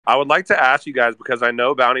I would like to ask you guys, because I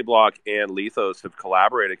know Bounty Block and Lethos have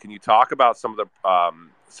collaborated. Can you talk about some of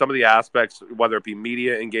the aspects, whether it be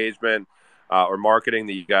media engagement or marketing,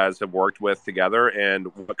 that you guys have worked with together, and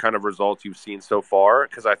what kind of results you've seen so far?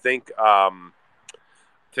 Because I think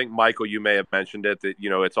Michael, you may have mentioned it, that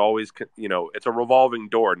it's always, it's a revolving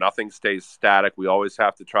door. Nothing stays static. We always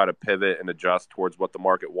have to try to pivot and adjust towards what the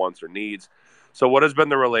market wants or needs. So, what has been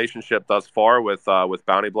the relationship thus far with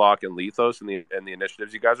Bounty Block and Lethos, and the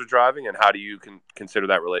initiatives you guys are driving, and how do you consider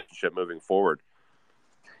that relationship moving forward?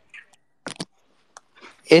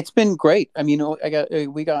 It's been great. I mean,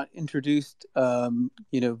 we got introduced,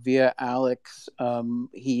 via Alex.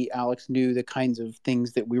 Alex knew the kinds of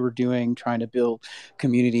things that we were doing, trying to build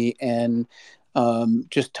community and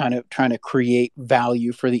just trying to create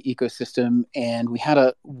value for the ecosystem. And we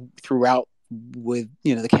had throughout with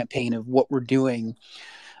the campaign of what we're doing,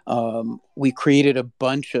 we created a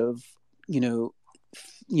bunch of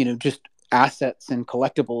just assets and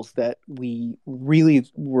collectibles that we really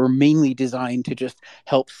were mainly designed to just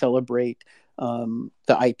help celebrate the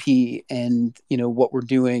IP and what we're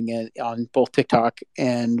doing on both TikTok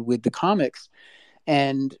and with the comics.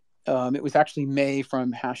 And it was actually May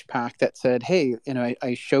from HashPack that said, "Hey,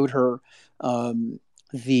 I showed her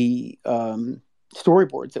the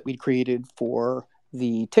storyboards that we'd created for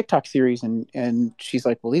the TikTok series, and she's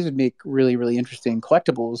like, well, these would make really, really interesting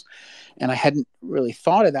collectibles." And I hadn't really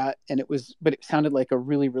thought of that. But it sounded like a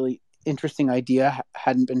really, really interesting idea.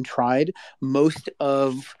 Hadn't been tried.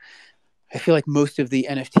 I feel like most of the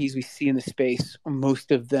NFTs we see in the space,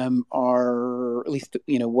 most of them are, at least,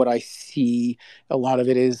 what I see, a lot of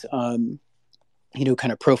it is, kind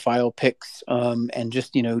of profile pics, and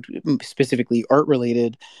just, specifically art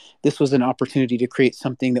related. This was an opportunity to create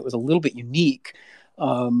something that was a little bit unique,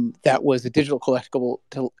 that was a digital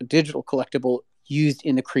collectible used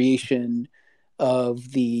in the creation of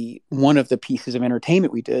one of the pieces of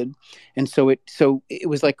entertainment we did. And so it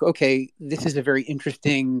was like, okay, this is a very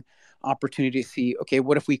interesting opportunity to see, okay,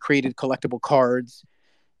 what if we created collectible cards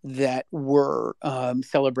that were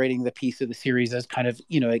celebrating the piece of the series as kind of,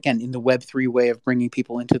 again, in the Web3 way of bringing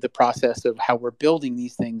people into the process of how we're building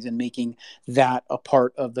these things and making that a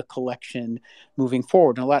part of the collection moving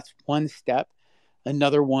forward. Now, that's one step.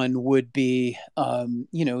 Another one would be,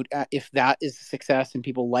 if that is a success and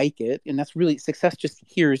people like it, and that's really success just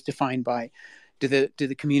here is defined by, do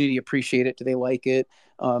the community appreciate it? Do they like it?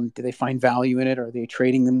 Do they find value in it? Are they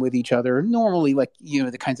trading them with each other? Normally, like,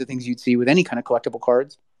 the kinds of things you'd see with any kind of collectible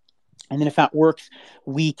cards. And then if that works,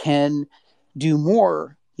 we can do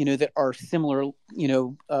more, that are similar,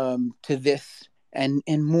 to this,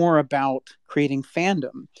 and more about creating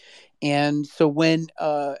fandom. And so when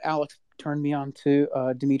Alex turned me on to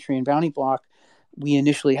Dimitri and Bounty Block, we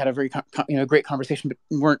initially had a very great conversation, but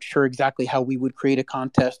weren't sure exactly how we would create a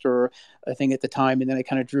contest or a thing at the time. And then I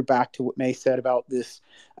kind of drew back to what May said about this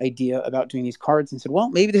idea about doing these cards and said, well,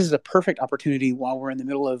 maybe this is a perfect opportunity while we're in the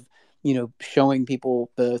middle of showing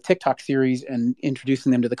people the TikTok series and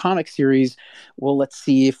introducing them to the comic series. Well, let's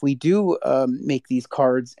see if we do make these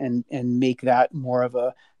cards and make that more of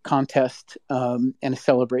a contest and a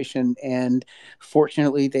celebration. And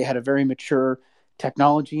fortunately, they had a very mature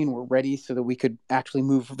technology and were ready so that we could actually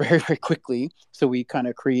move very, very quickly. So we kind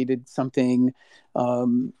of created something,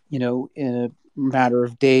 in a matter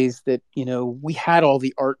of days that, we had all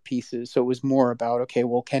the art pieces. So it was more about, okay,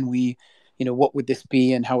 well, can we, what would this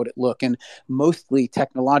be and how would it look? And mostly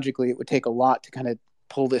technologically, it would take a lot to kind of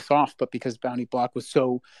pull this off. But because Bounty Block was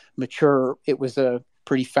so mature, it was a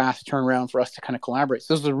pretty fast turnaround for us to kind of collaborate.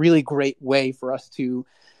 So this was a really great way for us to,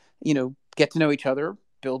 get to know each other,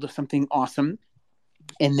 build something awesome,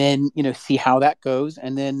 and then, see how that goes.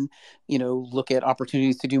 And then, look at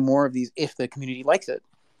opportunities to do more of these if the community likes it.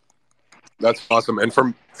 That's awesome. And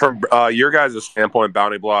from your guys' standpoint,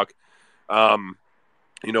 Bounty Block,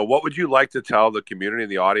 what would you like to tell the community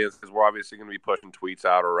and the audience? Because we're obviously going to be pushing tweets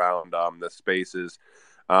out around the spaces.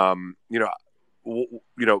 Can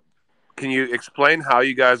you explain how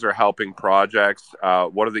you guys are helping projects?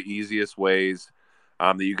 What are the easiest ways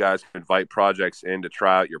that you guys can invite projects in to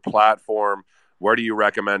try out your platform? Where do you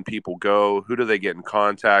recommend people go? Who do they get in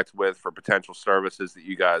contact with for potential services that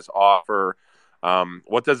you guys offer?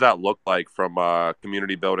 What does that look like from a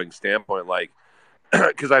community building standpoint? Like,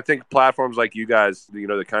 because I think platforms like you guys, they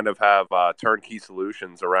kind of have turnkey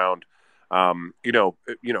solutions around,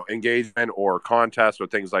 engagement or contests or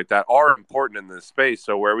things like that are important in this space.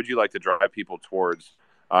 So where would you like to drive people towards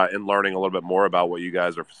in learning a little bit more about what you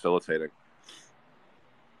guys are facilitating?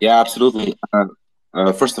 Yeah, absolutely.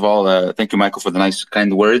 First of all, thank you, Michael, for the nice,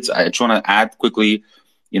 kind words. I just want to add quickly,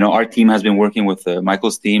 our team has been working with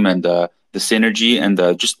Michael's team and the synergy and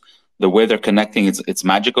just the way they're connecting. It's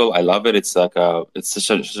magical. I love it. It's like it's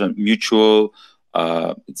such a mutual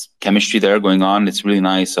it's chemistry there going on. It's really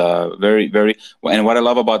nice. Very, very. And what I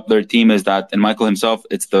love about their team is that, and Michael himself,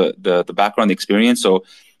 it's the background experience. So,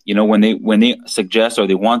 when they suggest or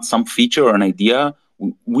they want some feature or an idea,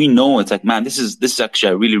 we know it's like, man, this is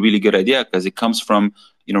actually a really, really good idea because it comes from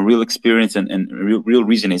real experience and real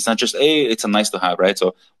reasoning. It's not just, hey, it's a nice to have, right?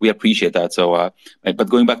 So we appreciate that. So, but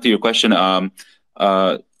going back to your question,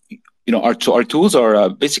 our tools are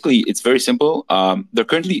basically, it's very simple. They're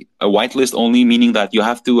currently a whitelist only, meaning that you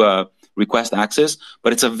have to request access,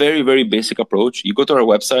 but it's a very, very basic approach. You go to our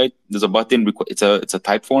website, there's a button, it's a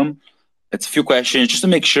type form. It's a few questions just to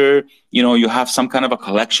make sure, you have some kind of a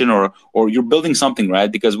collection or you're building something, right?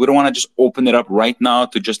 Because we don't want to just open it up right now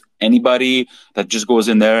to just anybody that just goes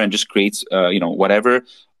in there and just creates, whatever,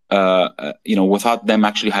 without them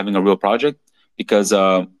actually having a real project. Because,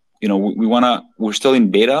 we're still in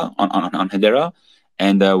beta on Hedera,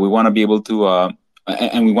 and we want to be able to,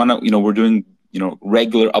 and we want to, we're doing,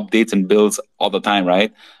 regular updates and builds all the time,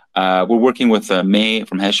 right? We're working with May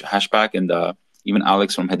from HashPack and even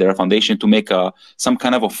Alex from Hedera Foundation to make some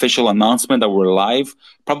kind of official announcement that we're live,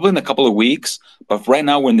 probably in a couple of weeks. But right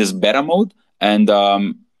now we're in this beta mode, and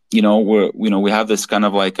we have this kind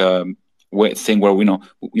of like thing where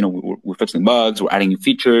we're fixing bugs, we're adding new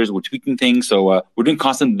features, we're tweaking things. So we're doing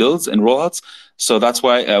constant builds and rollouts. So that's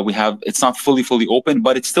why it's not fully open,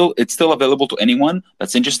 but it's still available to anyone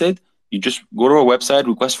that's interested. You just go to our website,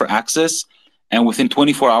 request for access, and within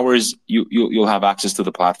 24 hours, you'll have access to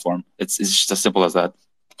the platform. It's just as simple as that.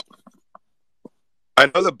 I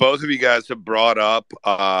know that both of you guys have brought up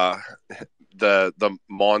the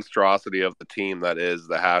monstrosity of the team that is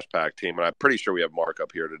the HashPack team, and I'm pretty sure we have Mark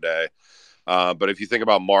up here today. But if you think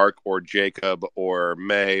about Mark or Jacob or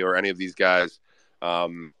May or any of these guys,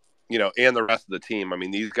 and the rest of the team, I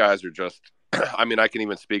mean, these guys are just, I mean, I can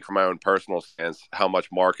even speak from my own personal stance, how much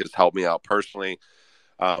Mark has helped me out personally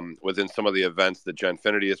within some of the events that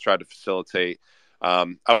Genfinity has tried to facilitate. I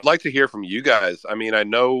would like to hear from you guys. I mean, I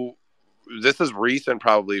know this is recent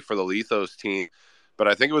probably for the LightHouse team, but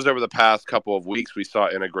I think it was over the past couple of weeks we saw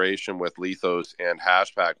integration with LightHouse and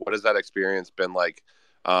HashPack. What has that experience been like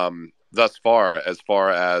thus far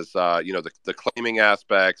as the claiming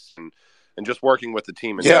aspects and just working with the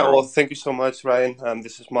team in general? Well, thank you so much, Ryan.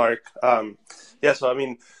 This is Mark. So I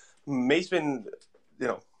mean, May's been,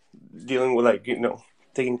 dealing with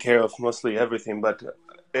taking care of mostly everything, but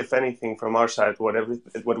if anything from our side,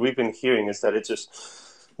 what we've been hearing is that it's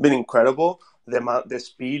just been incredible. The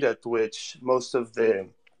speed at which most of the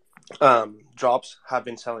drops have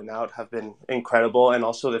been selling out have been incredible, and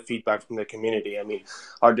also the feedback from the community. I mean,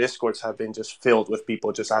 our discords have been just filled with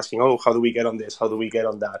people just asking, "Oh, how do we get on this? How do we get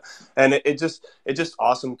on that?" And it's just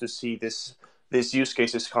awesome to see these use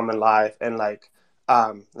cases coming live, and like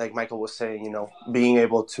Michael was saying, being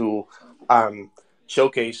able to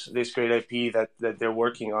showcase this great IP that they're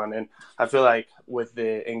working on. And I feel like with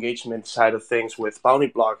the engagement side of things with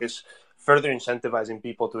Bountyblok is further incentivizing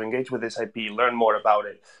people to engage with this IP, learn more about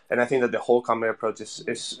it. And I think that the whole comic approach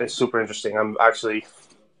is super interesting. I'm actually,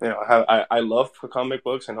 I love comic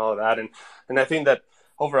books and all of that. And I think that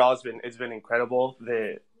overall it's been incredible.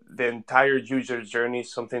 The entire user journey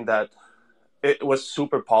is something that it was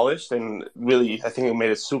super polished, and really, I think it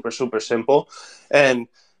made it super, super simple. And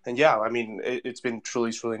yeah, I mean, it's been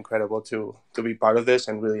truly, truly incredible to be part of this,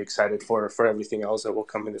 and really excited for everything else that will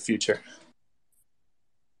come in the future.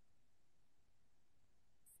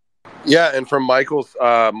 Yeah, and from Michael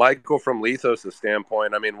from LightHouse's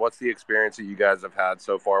standpoint, I mean, what's the experience that you guys have had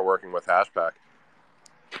so far working with HashPack?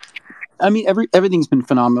 I mean, everything's been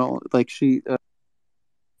phenomenal. Like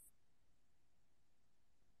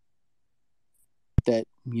that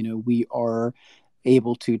we are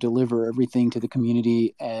able to deliver everything to the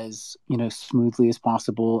community as smoothly as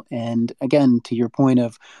possible. And again, to your point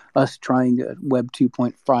of us trying a Web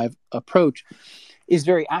 2.5 approach is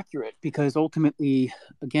very accurate, because ultimately,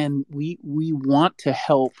 again, we want to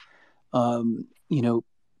help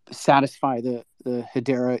satisfy the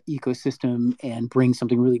Hedera ecosystem and bring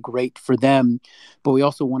something really great for them, but we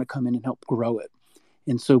also want to come in and help grow it.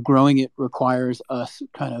 And so growing it requires us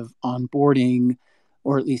kind of onboarding,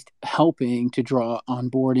 or at least helping to draw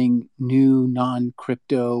onboarding new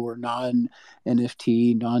non-crypto or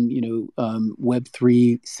non-NFT,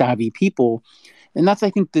 Web3 savvy people. And I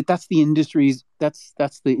think that's the industry's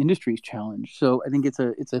challenge. So I think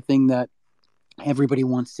it's a thing that everybody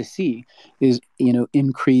wants to see is,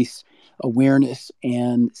 increase awareness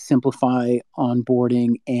and simplify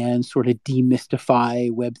onboarding and sort of demystify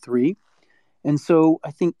Web3. And so I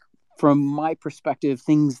think from my perspective,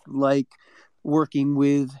 things like working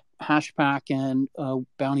with HashPack and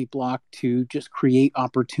Bountyblok to just create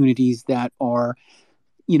opportunities that are,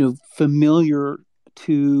 familiar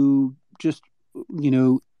to just,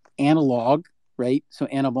 analog, right? So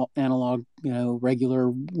analog,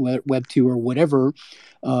 regular Web 2 or whatever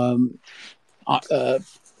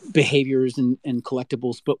behaviors and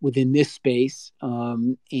collectibles, but within this space,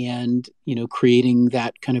 and creating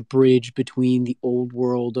that kind of bridge between the old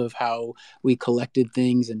world of how we collected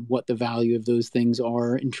things and what the value of those things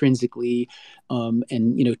are intrinsically,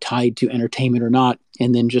 and tied to entertainment or not,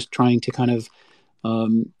 and then just trying to kind of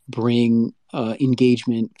bring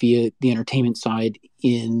engagement via the entertainment side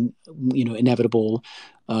in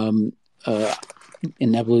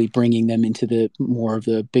inevitably bringing them into the more of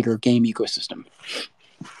the bigger game ecosystem.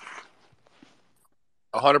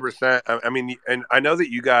 100%. I mean, and I know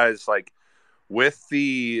that you guys, like, with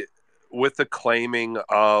the claiming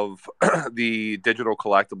of the digital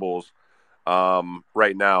collectibles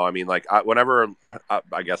right now. I mean, like,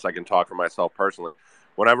 I guess I can talk for myself personally.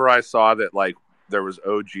 Whenever I saw that, like, there was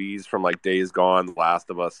OGs from like Days Gone, The Last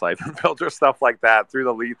of Us, Siphon Filter, stuff like that through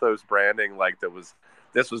the LightHouse branding, like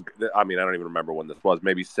this was. I mean, I don't even remember when this was.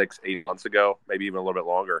 Maybe 6-8 months ago, maybe even a little bit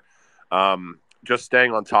longer. Just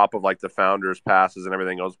staying on top of like the founders passes and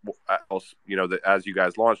everything else, that as you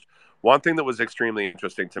guys launched, one thing that was extremely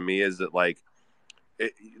interesting to me is that, like,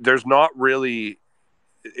 there's not really,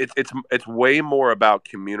 it's way more about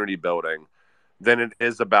community building than it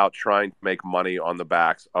is about trying to make money on the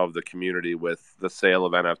backs of the community with the sale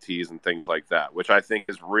of NFTs and things like that, which I think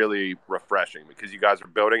is really refreshing because you guys are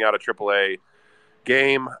building out a AAA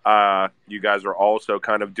game. You guys are also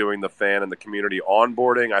kind of doing the fan and the community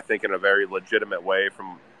onboarding, I think, in a very legitimate way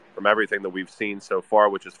from everything that we've seen so far,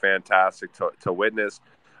 which is fantastic to witness.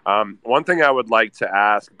 One thing I would like to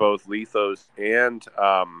ask both LightHouse and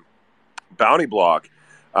Bountyblok,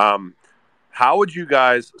 how would you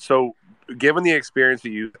guys, so given the experience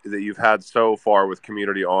that you've had so far with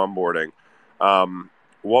community onboarding,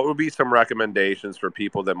 what would be some recommendations for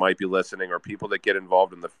people that might be listening or people that get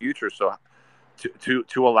involved in the future, so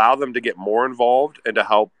to allow them to get more involved and to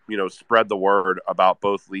help spread the word about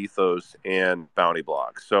both LightHouse and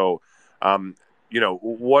Bountyblok? So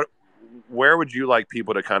where would you like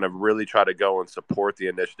people to kind of really try to go and support the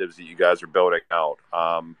initiatives that you guys are building out,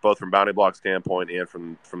 both from Bountyblok standpoint and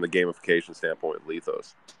from the gamification standpoint with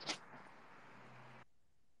LightHouse?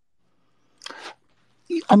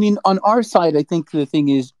 I mean, on our side, I think the thing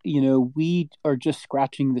is, we are just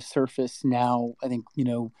scratching the surface now. I think,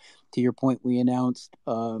 to your point, we announced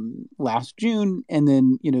last June and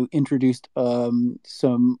then, introduced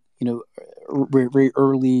some, very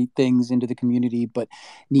early things into the community, but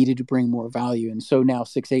needed to bring more value. And so now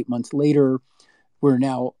 6-8 months later, we're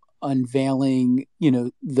now unveiling,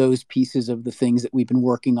 those pieces of the things that we've been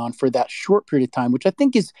working on for that short period of time, which I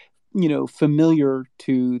think is familiar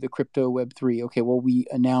to the crypto Web3. Okay, well, we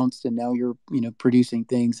announced and now you're, producing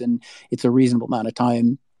things and it's a reasonable amount of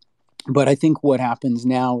time. But I think what happens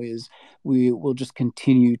now is we will just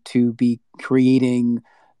continue to be creating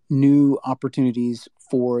new opportunities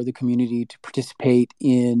for the community to participate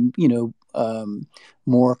in,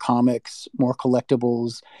 more comics, more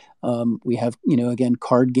collectibles. We have, again,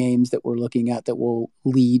 card games that we're looking at that will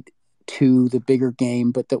lead to the bigger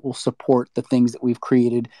game, but that will support the things that we've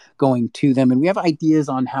created going to them. And we have ideas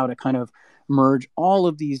on how to kind of merge all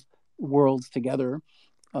of these worlds together.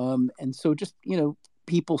 And so just,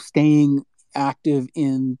 people staying active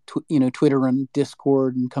in, Twitter and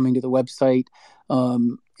Discord and coming to the website.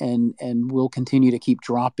 And we'll continue to keep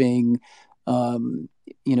dropping,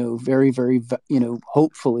 very, very,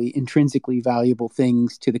 hopefully intrinsically valuable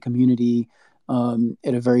things to the community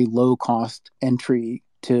at a very low cost entry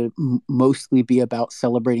to mostly be about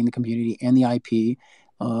celebrating the community and the IP.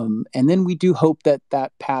 And then we do hope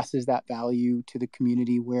that passes that value to the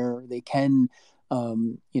community where they can,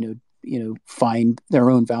 find their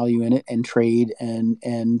own value in it and trade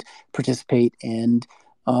and participate and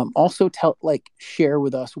also share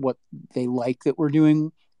with us what they like that we're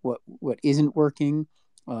doing, what isn't working.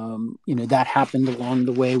 That happened along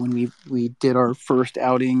the way when we did our first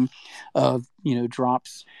outing of,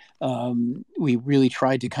 drops. We really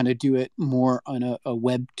tried to kind of do it more on a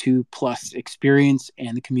Web 2 plus experience,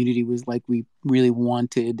 and the community was like, we really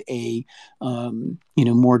wanted a,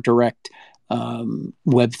 more direct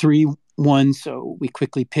Web 3 one. So we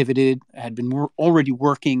quickly pivoted, had been already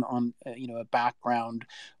working on, a background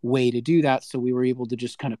way to do that. So we were able to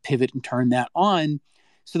just kind of pivot and turn that on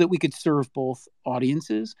so that we could serve both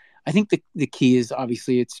audiences. I think the key is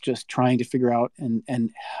obviously it's just trying to figure out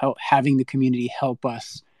and how having the community help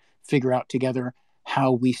us figure out together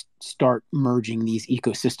how we start merging these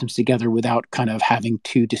ecosystems together without kind of having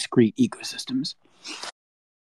two discrete ecosystems.